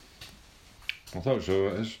I thought so.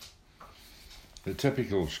 It is. The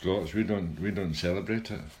typical Scots, we don't celebrate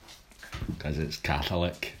it because it's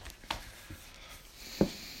Catholic.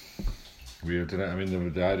 Weird, isn't it? I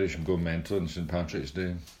mean, the Irish go mental on St Patrick's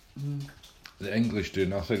Day. Mm. The English do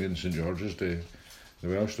nothing on St George's Day. The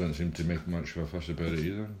Welsh don't seem to make much of a fuss about it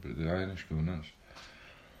either, but the Irish go nuts.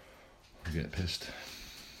 I get pissed.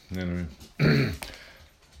 Anyway,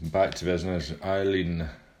 back to business. Eileen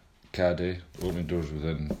Caddy, opening doors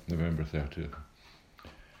within November 30th.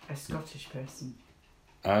 A Scottish person.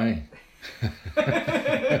 Aye.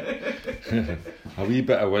 A wee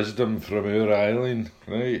bit of wisdom from our Eileen,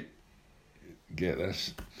 right? Get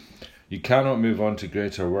this. You cannot move on to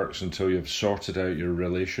greater works until you've sorted out your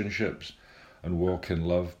relationships and walk in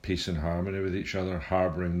love, peace and harmony with each other,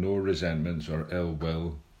 harbouring no resentments or ill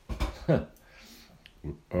will.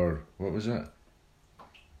 Or, what was it?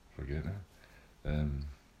 Forget it.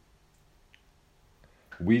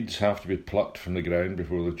 Weeds have to be plucked from the ground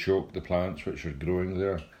before they choke the plants which are growing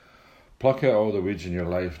there. Pluck out all the weeds in your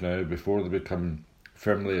life now before they become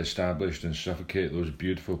firmly established and suffocate those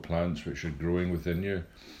beautiful plants which are growing within you.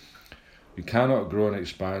 You cannot grow and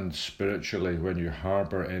expand spiritually when you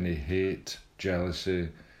harbour any hate, jealousy,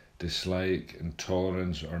 dislike,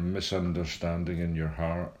 intolerance or misunderstanding in your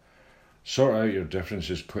heart. Sort out your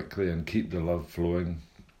differences quickly and keep the love flowing.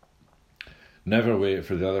 Never wait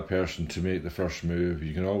for the other person to make the first move.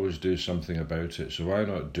 You can always do something about it, so why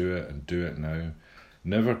not do it and do it now?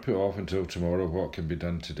 Never put off until tomorrow what can be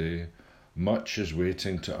done today. Much is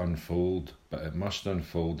waiting to unfold, but it must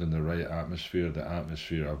unfold in the right atmosphere, the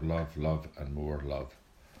atmosphere of love, love and more love.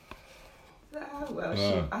 Oh,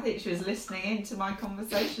 well, I think she was listening into my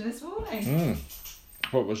conversation this morning.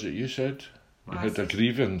 What was it you said? Well, you had a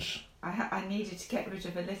grievance. I needed to get rid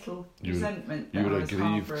of a little resentment that you were I was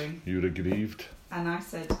harbouring. You were aggrieved. And I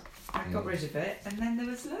said, I got rid of it, and then there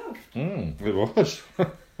was love. It was.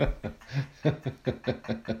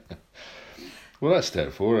 Well, that's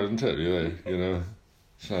step 4, isn't it, really? You know,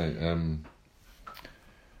 it's like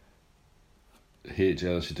hate,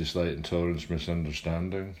 jealousy, dislike, intolerance,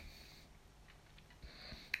 misunderstanding.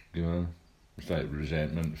 You know, it's like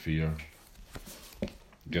resentment, fear,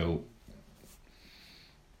 guilt.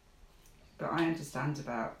 But I understand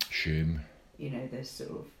about shame. You know, the sort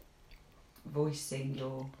of voicing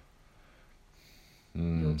your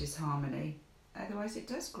disharmony. Otherwise it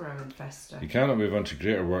does grow and fester. You cannot move on to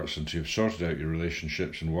greater works until you've sorted out your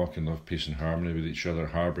relationships and walk in love, peace and harmony with each other,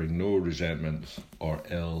 harbouring no resentments or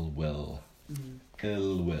ill will.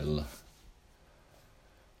 Ill will.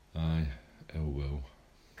 Aye, ill will.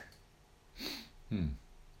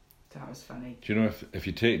 That was funny. Do you know if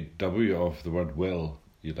you take W off the word will,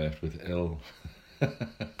 you're left with ill.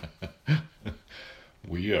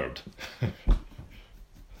 Weird.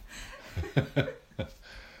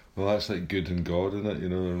 Well, that's like good and God, isn't it? You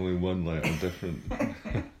know, they're only one letter different.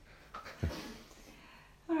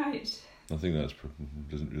 Right. I think that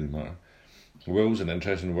doesn't really matter. Will's an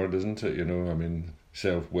interesting word, isn't it? You know, I mean,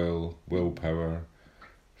 self-will, willpower.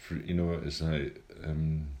 You know, it's like,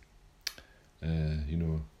 you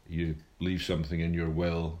know, you leave something in your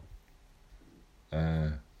will.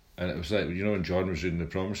 And it was like, you know, when John was reading the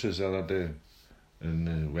promises the other day in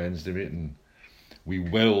the Wednesday meeting, we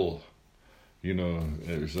will, you know,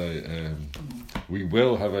 it was like, we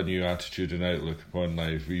will have a new attitude and outlook upon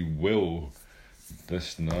life. We will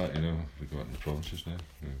this and that, you know, we've got the promises now.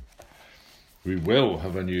 Yeah. We will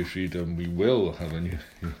have a new freedom. We will have a new,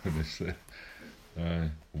 you know, this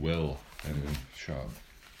will. Anyway, shut up.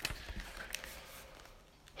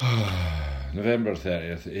 November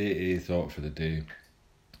 30th, AA thought for the day.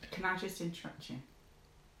 Can I just interrupt you?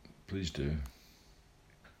 Please do.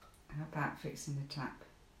 How about fixing the tap?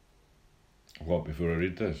 What, before I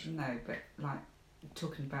read this? No, but like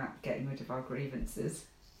talking about getting rid of our grievances.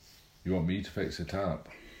 You want me to fix the tap?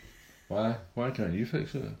 Why? Why can't you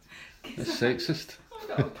fix it? It's sexist. I'm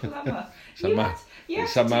not a plumber.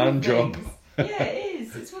 It's a man job. Yeah, it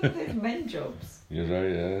is. It's one of those men jobs. You're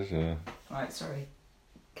right, it is. Right, sorry.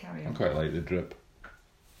 Carry on. I quite like the drip.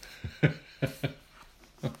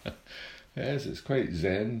 Yes, it's quite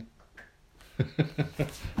zen.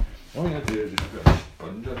 All you have to do is just put a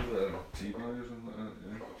sponge under it and a tea bag or something like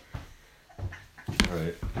that. Yeah.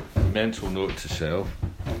 Right. Mental note to self.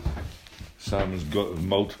 Sam's got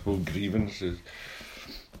multiple grievances.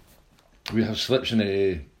 We have slips in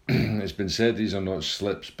AA. It's been said these are not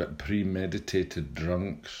slips but premeditated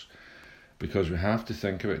drunks, because we have to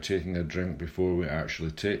think about taking a drink before we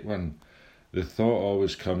actually take one. The thought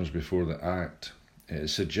always comes before the act. It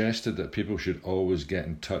is suggested that people should always get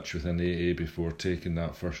in touch with an AA before taking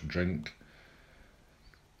that first drink.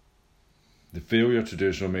 The failure to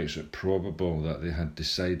do so makes it probable that they had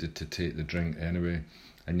decided to take the drink anyway,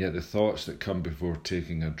 and yet the thoughts that come before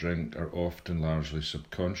taking a drink are often largely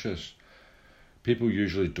subconscious. People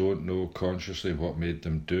usually don't know consciously what made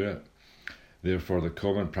them do it. Therefore, the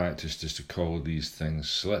common practice is to call these things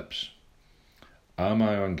slips. Am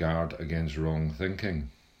I on guard against wrong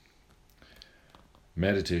thinking?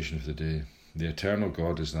 Meditation for the day. The eternal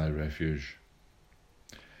God is thy refuge.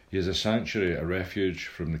 He is a sanctuary, a refuge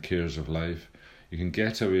from the cares of life. You can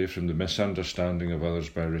get away from the misunderstanding of others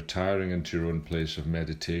by retiring into your own place of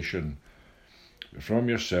meditation. From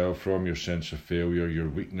yourself, from your sense of failure, your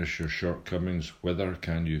weakness, your shortcomings, whither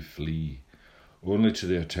can you flee? Only to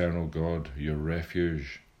the eternal God, your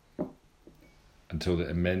refuge, until the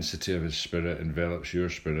immensity of his spirit envelops your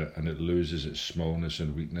spirit and it loses its smallness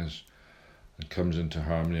and weakness and comes into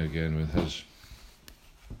harmony again with his.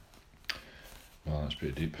 Well, that's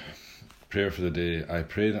pretty deep. Prayer for the day. I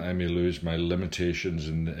pray that I may lose my limitations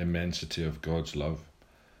in the immensity of God's love.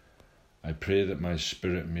 I pray that my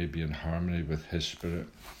spirit may be in harmony with his spirit.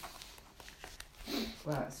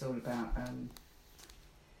 Well, it's all about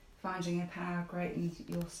finding a power greater than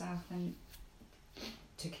yourself and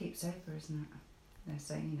to keep sober, isn't it? They're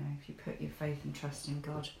saying, if you put your faith and trust in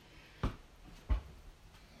God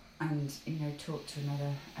and, talk to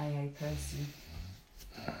another AA person,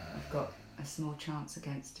 you've got a small chance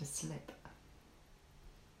against a slip.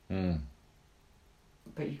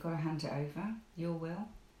 But you've got to hand it over, your will,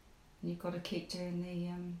 and you've got to keep doing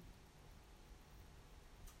the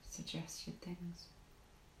suggested things.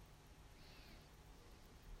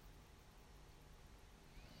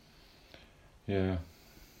 Yeah.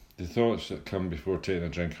 The thoughts that come before taking a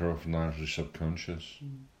drink are often largely subconscious.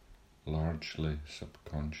 Largely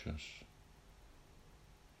subconscious.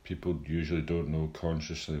 People usually don't know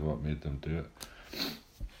consciously what made them do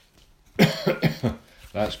it.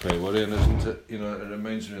 That's quite worrying, isn't it? It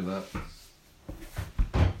reminds me of that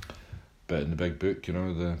bit in the big book,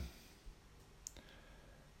 the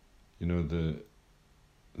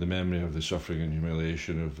memory of the suffering and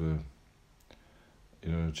humiliation of the,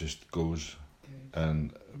 just goes.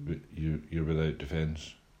 And you're without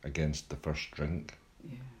defence against the first drink.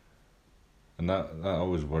 Yeah. And that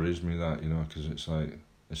always worries me, that, because it's like,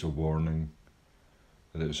 it's a warning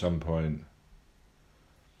that at some point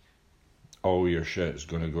all your shit's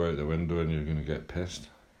going to go out the window and you're going to get pissed.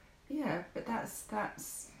 Yeah, but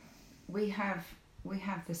that's we have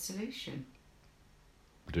the solution.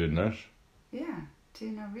 Doing this? Yeah,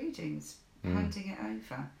 doing our readings. Handing it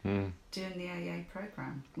over, doing the AA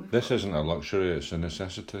program. This isn't a luxury; it's a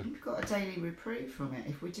necessity. We've got a daily reprieve from it.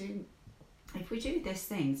 If we do these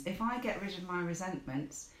things, if I get rid of my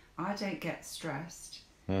resentments, I don't get stressed.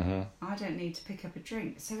 I don't need to pick up a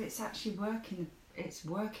drink. So it's actually working. It's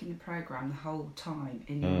working the program the whole time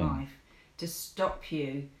in your life to stop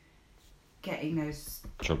you getting those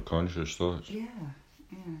subconscious thoughts. Yeah,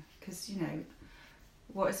 because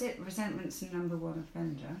what is it? Resentment's the number one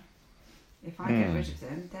offender. If I get rid of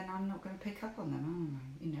them, then I'm not going to pick up on them,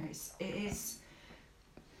 am I? It is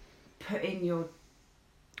putting your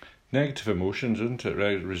negative emotions, isn't it?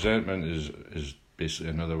 Right? Resentment is basically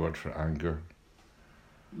another word for anger,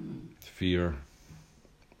 fear,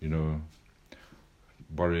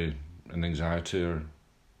 worry and anxiety are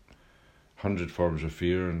 100 forms of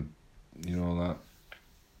fear, and all that.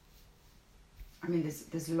 I mean,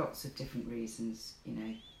 there's lots of different reasons,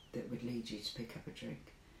 that would lead you to pick up a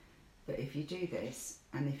drink. But if you do this,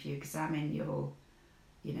 and if you examine your,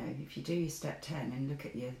 if you do your step 10 and look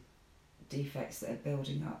at your defects that are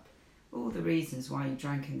building up, all the reasons why you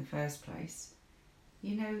drank in the first place,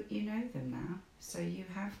 you know them now. So you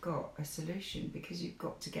have got a solution, because you've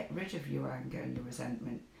got to get rid of your anger and your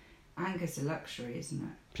resentment. Anger's a luxury, isn't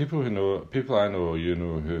it? People I know,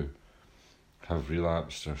 who have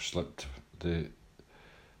relapsed or slipped,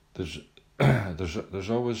 there's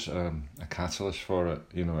always a catalyst for it,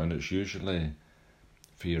 and it's usually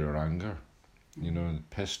fear or anger,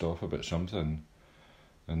 pissed off about something,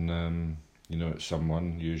 and it's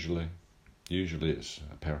someone, usually it's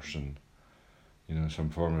a person, some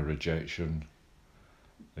form of rejection,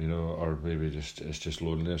 or maybe it's just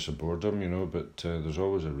loneliness or boredom, but there's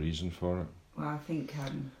always a reason for it. Well, I think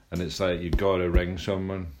and it's like, you've got to ring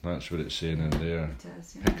someone. That's what it's saying in there. It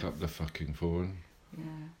does, yeah. Pick up the fucking phone.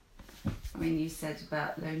 Yeah. I mean, you said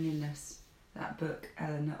about loneliness, that book,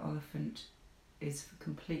 Eleanor Oliphant, is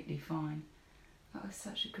completely fine. That was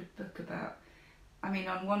such a good book about, on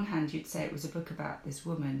one hand you'd say it was a book about this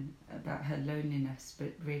woman, about her loneliness,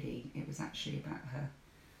 but really it was actually about her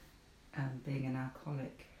being an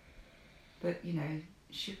alcoholic. But,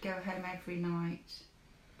 she'd go home every night,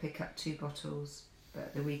 pick up 2 bottles, but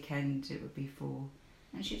at the weekend it would be 4.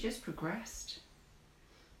 And she just progressed.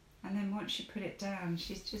 And then once she put it down,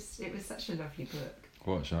 it was such a lovely book.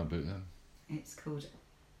 What's that book then? It's called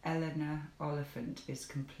Eleanor Oliphant is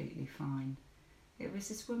Completely Fine. It was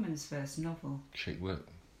this woman's first novel. Chick lit.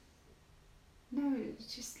 No, it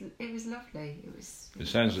was lovely. It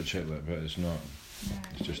sounds like chick lit, but it's not. No,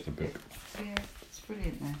 It's just a book. It's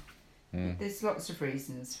brilliant though. There's lots of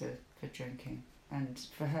reasons for drinking, and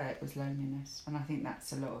for her it was loneliness, and I think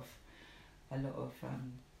that's a lot of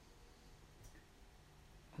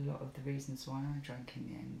the reasons why I drank in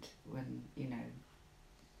the end. When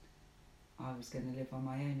I was going to live on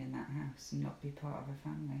my own in that house and not be part of a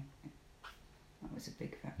family. That was a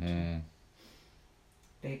big factor.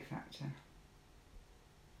 Big factor.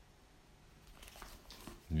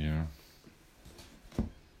 Yeah.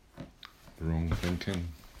 Wrong thinking.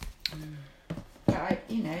 But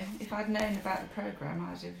if I'd known about the programme,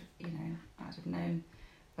 I'd have known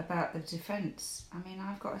about the defence. I mean,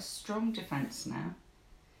 I've got a strong defence now.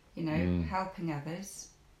 Helping others,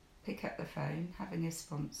 pick up the phone, having a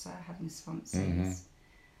sponsor, having sponsors.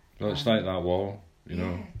 Well, it's like that wall,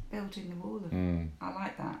 Yeah, building the wall. I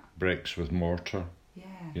like that. Bricks with mortar. Yeah.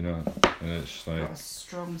 And it's like got a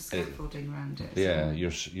strong scaffolding around it. Yeah, well.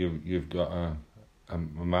 you've got a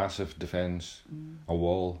massive defence, a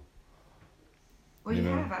wall. Well, you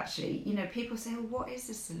have actually. People say, "Well, what is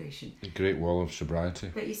the solution?" A great wall of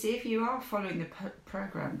sobriety. But you see, if you are following the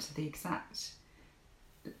programme to the exact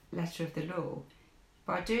letter of the law,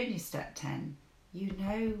 by doing your step 10, you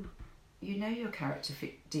know your character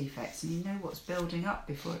defects, and you know what's building up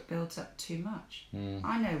before it builds up too much.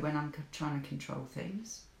 I know when I'm trying to control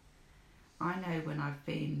things. I know when I've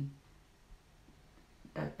been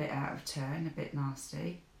a bit out of turn, a bit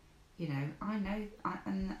nasty. I know,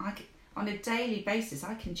 on a daily basis,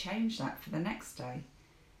 I can change that for the next day.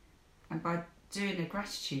 And by doing a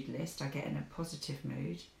gratitude list, I get in a positive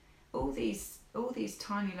mood. All these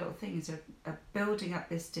tiny little things are building up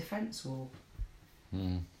this defence wall.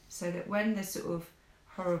 So that when the sort of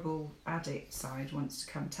horrible addict side wants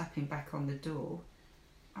to come tapping back on the door,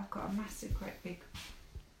 I've got a massive, great big,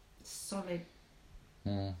 solid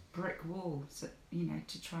brick wall, so,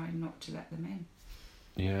 to try not to let them in.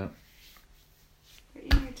 Yeah.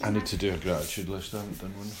 But, I need to do a gratitude list. I haven't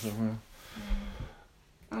done one for a while.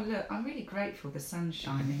 Oh look, I'm really grateful the sun's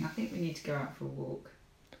shining. I think we need to go out for a walk.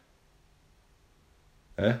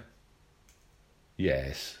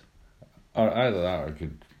 Yes. Or either that, or I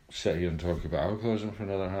could sit here and talk about alcoholism for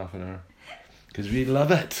another half an hour. Because we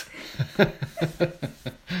love it.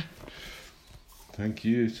 Thank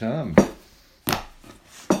you, Sam.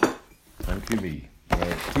 Thank you, me.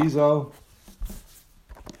 Right, peace all.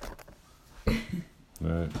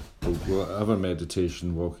 Right, we'll have a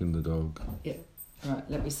meditation walking the dog. Yeah. Right,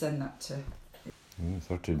 let me send that to...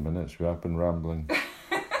 13 minutes, we have been rambling.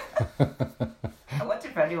 I wonder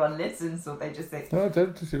if anyone listens or they just think... No, I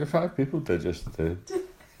did. 5 people did just...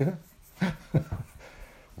 yeah.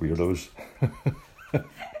 Weirdos.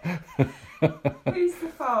 Who's the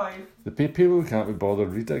 5? The people who can't be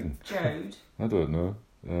bothered reading. Jode. I don't know.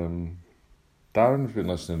 Darren's been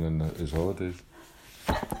listening in his holidays.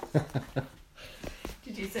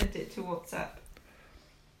 Did you send it to WhatsApp?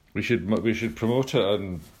 We should promote it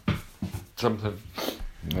on something.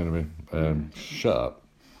 Anyway, shut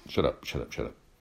up.